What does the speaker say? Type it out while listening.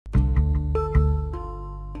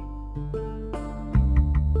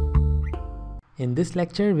In this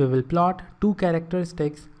lecture, we will plot two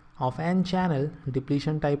characteristics of N-channel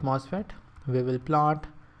depletion-type MOSFET. We will plot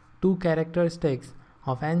two characteristics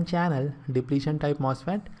of N-channel depletion-type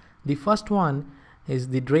MOSFET. The first one is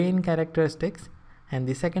the drain characteristics and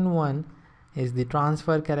the second one is the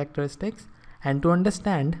transfer characteristics. And to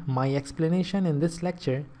understand my explanation in this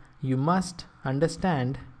lecture, you must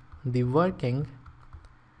understand the working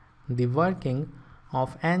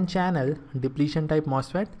of N-channel depletion-type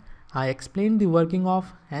MOSFET. I explained the working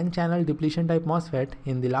of N-channel depletion-type MOSFET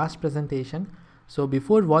in the last presentation. So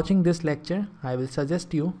before watching this lecture, I will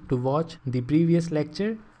suggest you to watch the previous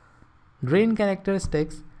lecture. Drain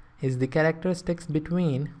characteristics is the characteristics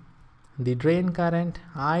between the drain current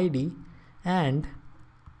ID and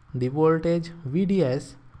the voltage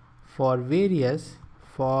VDS for various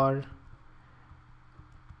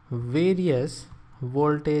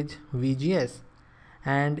voltage VGS.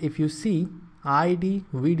 And if you see ID,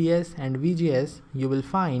 VDS and VGS, you will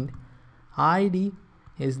find ID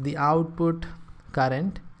is the output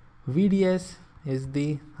current, VDS is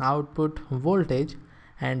the output voltage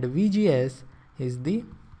and VGS is the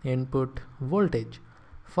input voltage.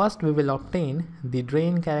 First we will obtain the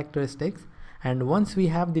drain characteristics, and once we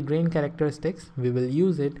have the drain characteristics, we will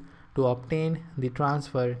use it to obtain the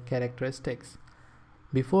transfer characteristics.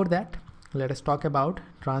 Before that, let us talk about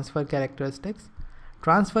transfer characteristics.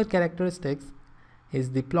 Transfer characteristics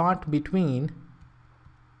is the plot between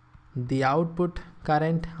the output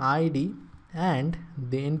current ID and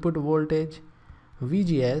the input voltage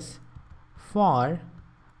VGS for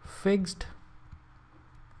fixed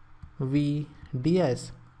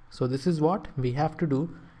VDS. So this is what we have to do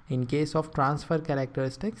in case of transfer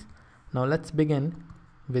characteristics. Now let's begin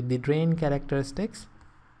with the drain characteristics.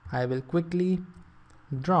 I will quickly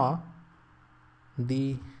draw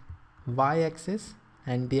the y-axis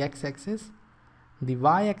and the x-axis. The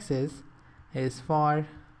y-axis is for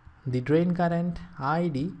the drain current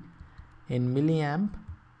ID in milliamp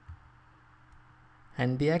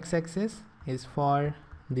and the x-axis is for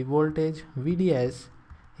the voltage VDS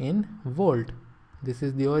in volt. This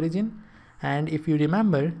is the origin. And if you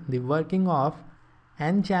remember the working of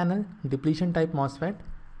N-channel depletion type MOSFET,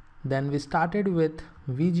 then we started with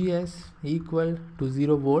VGS equal to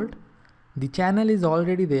 0 volt. The channel is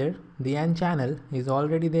already there, the N channel is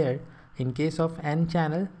already there in case of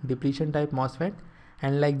N-channel depletion type MOSFET,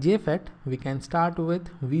 and like JFET we can start with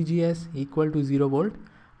VGS equal to 0 volt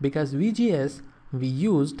because VGS we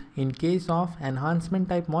used in case of enhancement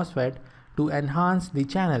type MOSFET to enhance the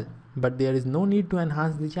channel, but there is no need to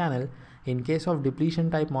enhance the channel in case of depletion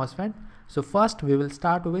type MOSFET. So first we will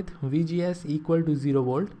start with VGS equal to 0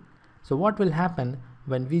 volt. So what will happen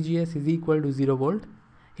when VGS is equal to 0 volt?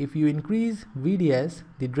 If you increase VDS,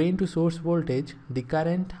 the drain to source voltage, the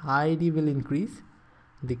current ID will increase.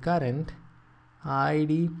 The current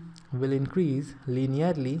ID will increase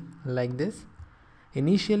linearly like this.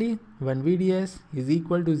 Initially, when VDS is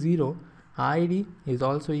equal to 0, ID is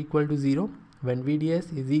also equal to 0. When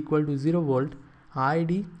VDS is equal to 0 volt,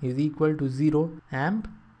 ID is equal to 0 amp.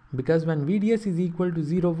 Because when VDS is equal to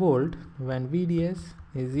 0 volt,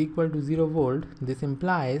 this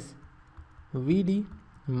implies VD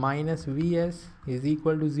minus Vs is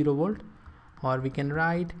equal to 0 volt, or we can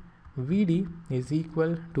write Vd is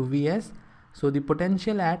equal to Vs. So the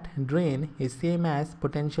potential at drain is same as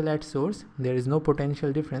potential at source. There is no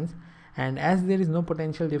potential difference, and as there is no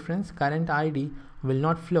potential difference, current ID will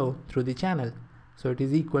not flow through the channel, so it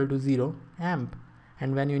is equal to 0 amp.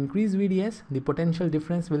 And when you increase VDS, the potential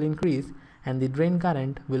difference will increase and the drain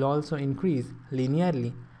current will also increase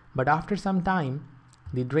linearly. But after some time,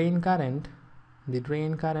 the drain current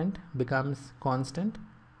becomes constant,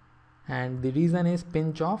 and the reason is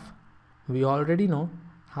pinch off. We already know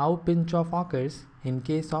how pinch off occurs in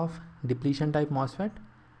case of depletion type MOSFET.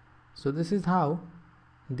 So this is how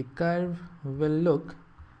the curve will look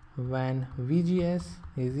when VGS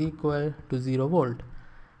is equal to 0 volt.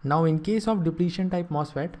 Now in case of depletion type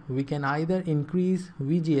MOSFET, we can either increase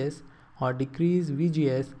VGS or decrease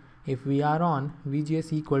VGS if we are on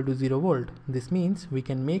VGS equal to 0 volt. This means we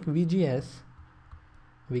can make VGS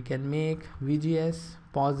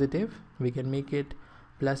positive, we can make it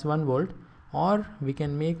plus 1 volt, or we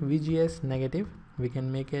can make VGS negative, we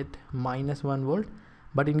can make it minus 1 volt.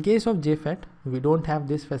 But in case of JFET, we don't have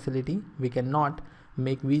this facility. We cannot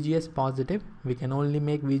make VGS positive, we can only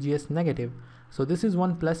make VGS negative. So this is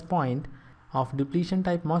one plus point of depletion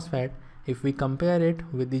type MOSFET if we compare it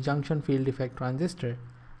with the junction field effect transistor.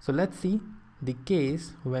 So let's see the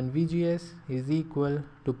case when VGS is equal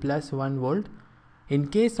to plus 1 volt. In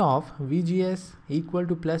case of VGS equal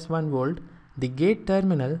to plus 1 volt, the gate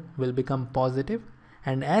terminal will become positive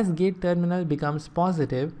and as gate terminal becomes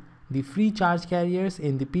positive, the free charge carriers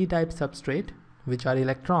in the p-type substrate, which are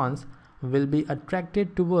electrons, will be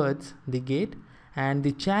attracted towards the gate, and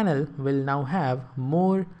the channel will now have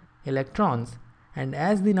more electrons. And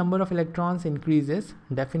as the number of electrons increases,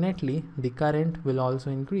 definitely the current will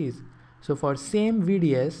also increase. So for same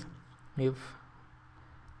VDS, if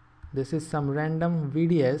this is some random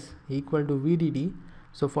VDS equal to VDD,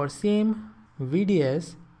 so for same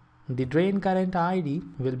VDS, the drain current ID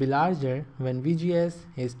will be larger when VGS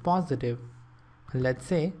is positive. Let's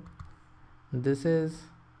say this is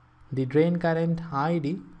the drain current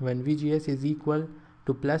ID when VGS is equal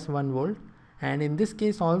to plus 1 volt, and in this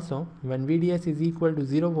case also when VDS is equal to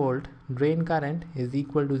 0 volt, drain current is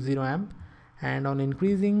equal to 0 amp, and on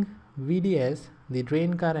increasing VDS the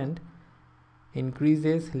drain current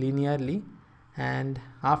increases linearly, and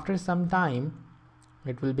after some time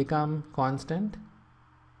it will become constant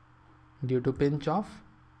due to pinch off,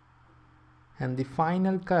 and the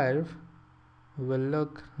final curve will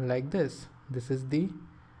look like this. This is the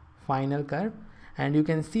final curve, and you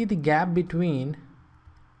can see the gap between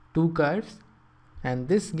two curves, and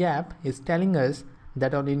this gap is telling us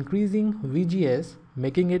that on increasing VGS,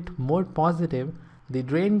 making it more positive, the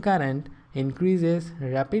drain current increases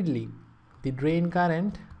rapidly. The drain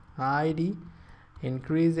current ID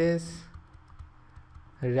increases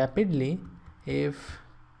rapidly if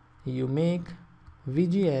you make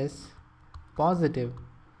VGS positive.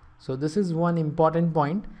 So this is one important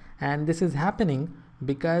point, and this is happening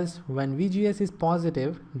because when VGS is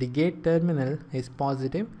positive, the gate terminal is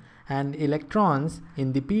positive, and electrons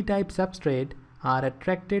in the p-type substrate are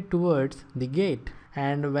attracted towards the gate,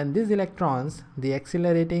 and when these electrons, the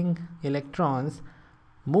accelerating electrons,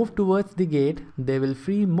 move towards the gate, they will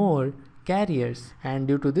free more carriers, and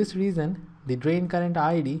due to this reason the drain current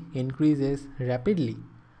ID increases rapidly.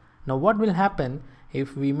 Now what will happen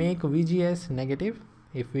if we make VGS negative,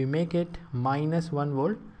 if we make it minus 1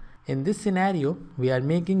 volt? In this scenario we are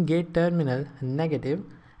making gate terminal negative,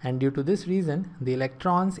 and due to this reason the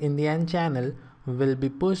electrons in the N channel will be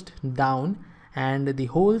pushed down, and the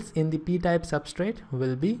holes in the p-type substrate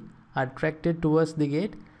will be attracted towards the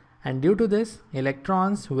gate, and due to this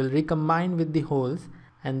electrons will recombine with the holes,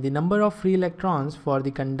 and the number of free electrons for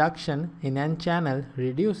the conduction in N channel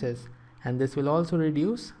reduces, and this will also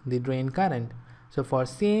reduce the drain current. So for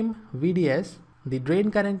same VDS, the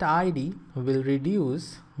drain current ID will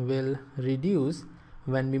reduce when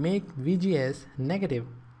we make VGS negative.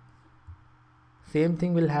 Same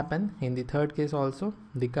thing will happen in the third case also.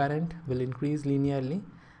 The current will increase linearly,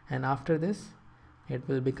 and after this it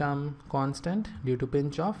will become constant due to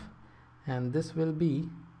pinch off, and this will be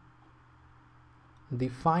the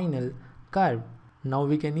final curve. Now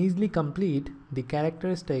we can easily complete the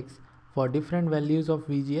characteristics for different values of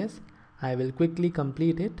VGS. I will quickly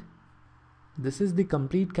complete it. This is the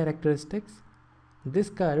complete characteristics. This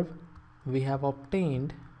curve we have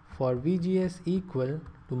obtained for VGS equal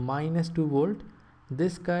to minus 2 volt.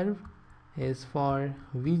 This curve is for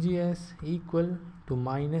VGS equal to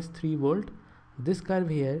minus 3 volt. This curve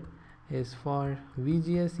here is for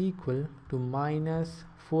VGS equal to minus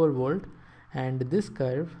 4 volt, and this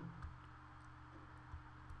curve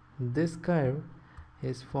is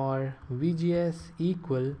for VGS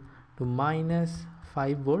equal to minus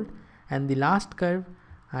 5 volt, and the last curve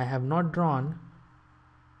I have not drawn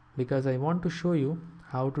because I want to show you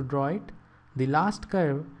how to draw it. The last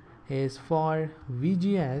curve is for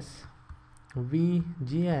VGS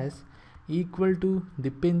equal to the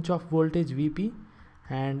pinch off voltage VP,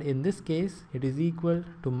 and in this case it is equal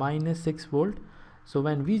to minus 6 volt. So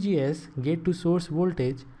when VGS, gate to source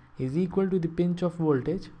voltage, is equal to the pinch off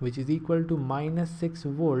voltage, which is equal to minus 6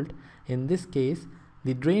 volt, in this case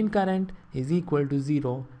the drain current is equal to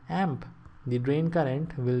 0 amp. The drain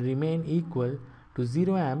current will remain equal to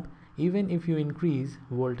 0 amp even if you increase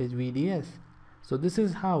voltage VDS. So this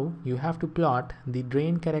is how you have to plot the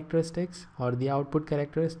drain characteristics or the output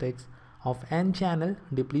characteristics of N-channel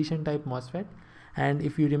depletion type MOSFET. And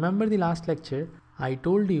if you remember the last lecture, I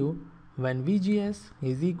told you when VGS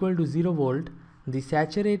is equal to 0 volt, the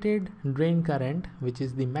saturated drain current, which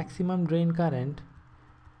is the maximum drain current,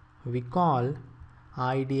 we call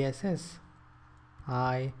IDSS.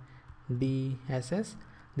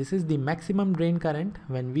 This is the maximum drain current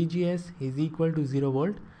when VGS is equal to 0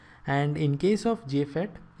 volt. And in case of JFET,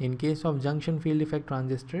 in case of junction field effect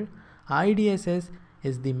transistor, IDSS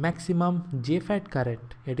is the maximum JFET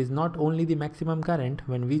current. It is not only the maximum current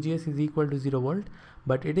when VGS is equal to 0 volt,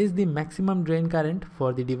 but it is the maximum drain current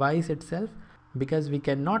for the device itself, because we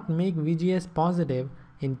cannot make VGS positive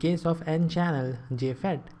in case of N-channel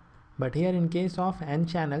JFET, But here in case of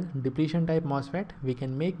N-channel depletion type MOSFET, we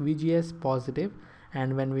can make VGS positive,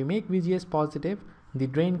 and when we make VGS positive, the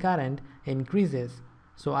drain current increases.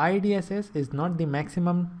 So IDSS is not the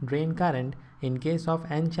maximum drain current in case of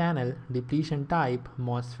N-channel depletion type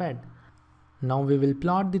MOSFET. Now we will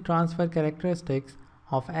plot the transfer characteristics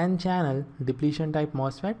of N-channel depletion type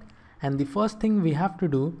MOSFET, and the first thing we have to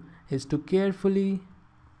do is to carefully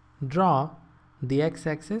draw the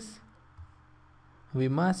x-axis. We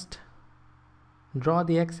must draw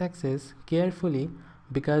the x-axis carefully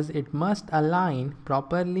because it must align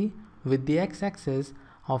properly with the x-axis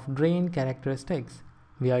of drain characteristics.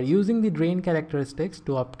 We are using the drain characteristics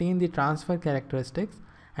to obtain the transfer characteristics,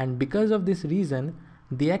 and because of this reason,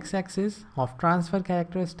 the x-axis of transfer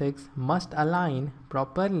characteristics must align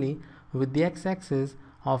properly with the x-axis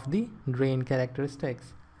of the drain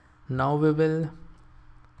characteristics. Now we will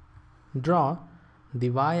draw the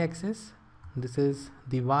y-axis. This is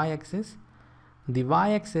the y-axis. The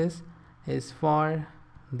y-axis is for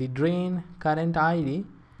the drain current ID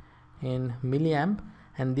in milliamp,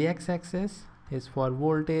 and the x-axis is for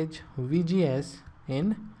voltage VGS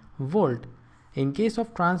in volt. In case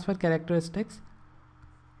of transfer characteristics,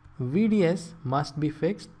 VDS must be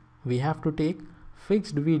fixed. We have to take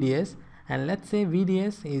fixed VDS, and let's say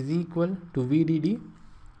VDS is equal to VDD.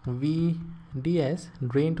 VDS,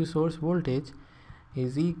 drain to source voltage,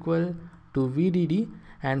 is equal to VDD,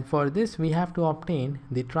 and for this we have to obtain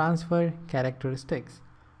the transfer characteristics.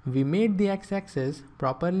 We made the x-axis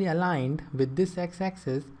properly aligned with this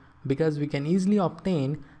x-axis because we can easily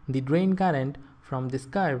obtain the drain current from this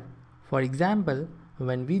curve. For example,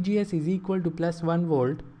 when VGS is equal to +1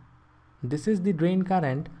 volt, this is the drain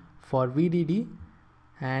current for VDD,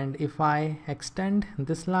 and if I extend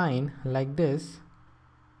this line like this,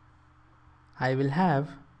 I will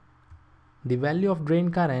have the value of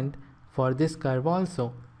drain current for this curve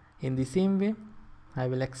also. In the same way, I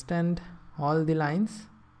will extend all the lines,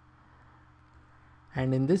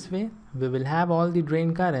 and in this way we will have all the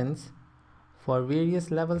drain currents for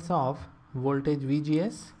various levels of voltage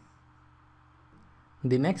VGS.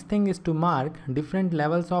 The next thing is to mark different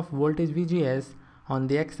levels of voltage VGS on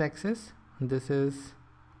the x-axis. This is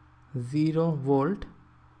 0 volt,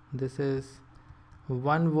 this is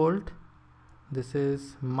 1 volt, this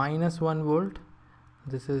is -1 volt,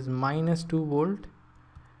 this is -2 volt,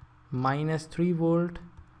 -3 volt,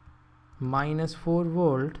 -4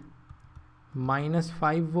 volt,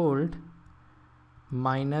 -5 volt,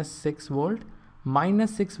 -6 volt.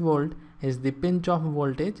 -6 volt is the pinch off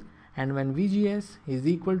voltage, and when VGS is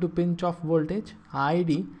equal to pinch off voltage,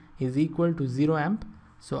 ID is equal to 0 amp.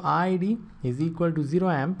 So ID is equal to 0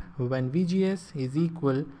 amp when VGS is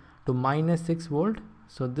equal to -6 volt.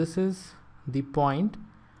 So this is the point.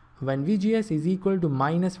 When VGS is equal to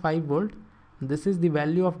 -5 volt, this is the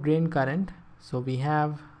value of drain current. So we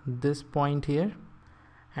have this point here.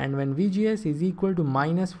 And when VGS is equal to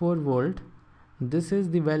 -4 volt, this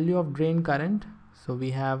is the value of drain current. So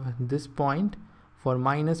we have this point for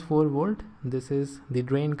 -4 volt. This is the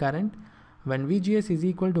drain current. When VGS is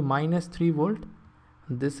equal to -3 volt,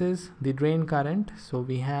 this is the drain current. So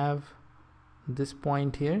we have this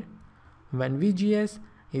point here. When VGS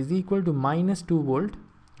is equal to -2 volt,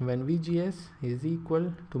 when VGS is equal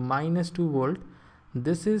to -2 volt,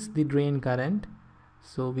 this is the drain current.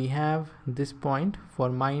 So we have this point for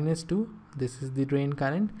 -2. This is the drain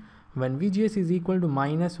current. When VGS is equal to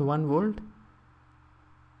 -1 volt,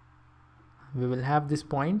 we will have this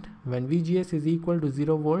point. When VGS is equal to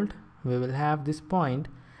 0 volt, we will have this point.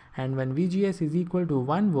 And when VGS is equal to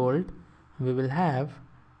 1 volt, we will have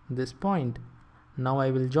this point. Now I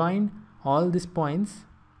will join all these points,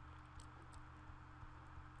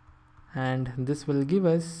 and this will give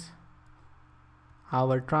us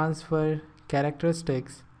our transfer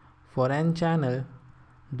characteristics for N-channel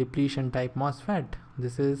depletion type MOSFET.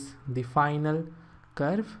 This is the final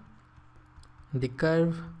curve. The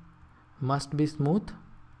curve must be smooth.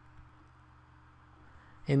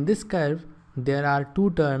 In this curve, there are two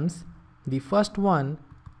terms. The first one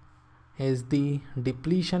is the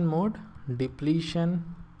depletion mode,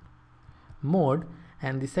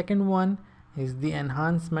 and the second one is the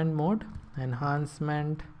enhancement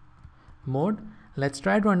mode. Let's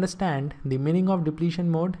try to understand the meaning of depletion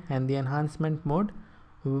mode and the enhancement mode.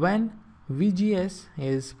 When VGS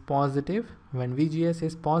is positive,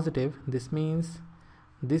 this means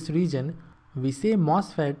this region, we say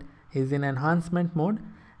MOSFET is in enhancement mode,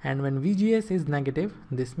 and when VGS is negative,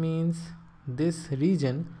 this means this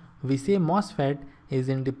region, we say MOSFET is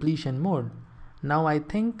in depletion mode. Now I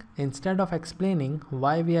think instead of explaining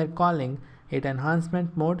why we are calling it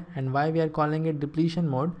enhancement mode and why we are calling it depletion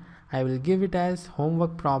mode, I will give it as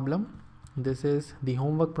homework problem. This is the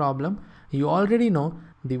homework problem. You already know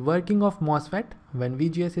the working of MOSFET. When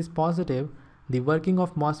VGS is positive, the working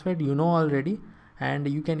of MOSFET you know already, and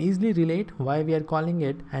you can easily relate why we are calling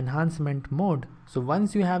it enhancement mode. So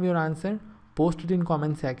once you have your answer, post it in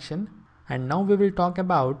comment section. And now we will talk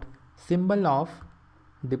about symbol of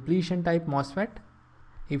depletion type MOSFET.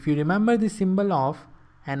 If you remember the symbol of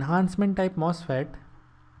enhancement type MOSFET,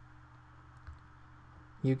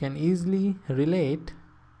 you can easily relate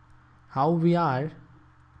how we are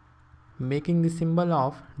making the symbol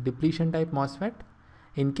of depletion type MOSFET.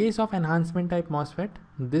 In case of enhancement type MOSFET,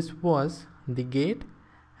 this was the gate,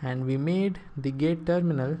 and we made the gate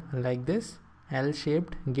terminal like this,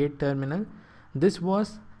 L-shaped gate terminal. This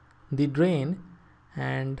was the drain,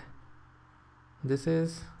 and this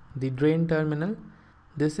is the drain terminal.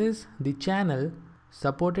 This is the channel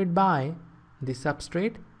supported by the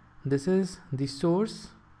substrate. This is the source,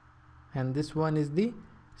 and this one is the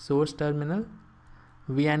source terminal.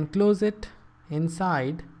 We enclose it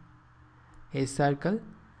inside a circle.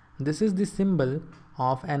 This is the symbol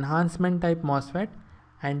of enhancement type MOSFET,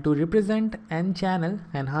 and to represent N channel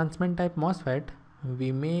enhancement type MOSFET,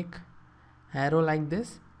 we make arrow like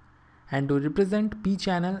this, and to represent P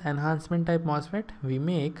channel enhancement type MOSFET, we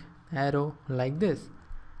make arrow like this.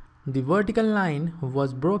 The vertical line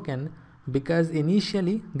was broken because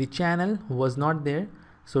initially the channel was not there,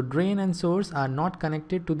 so drain and source are not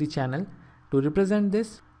connected to the channel. To represent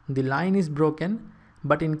this, the line is broken,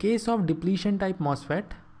 but in case of depletion type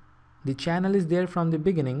MOSFET, the channel is there from the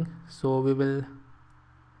beginning, so we will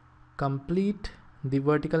complete the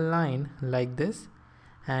vertical line like this,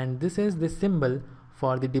 and this is the symbol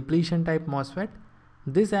for the depletion type MOSFET.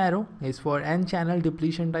 This arrow is for N channel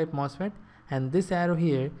depletion type MOSFET, and this arrow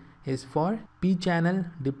here is for P channel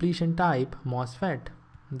depletion type MOSFET.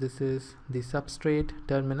 This is the substrate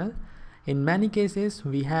terminal. In many cases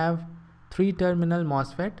we have 3 terminal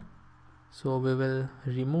MOSFET, so we will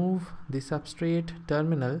remove the substrate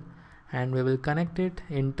terminal and we will connect it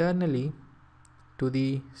internally to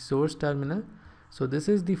the source terminal. So this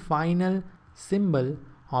is the final symbol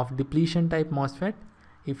of depletion type MOSFET.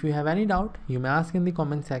 If you have any doubt, you may ask in the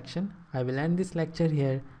comment section. I will end this lecture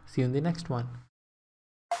here. See you in the next one.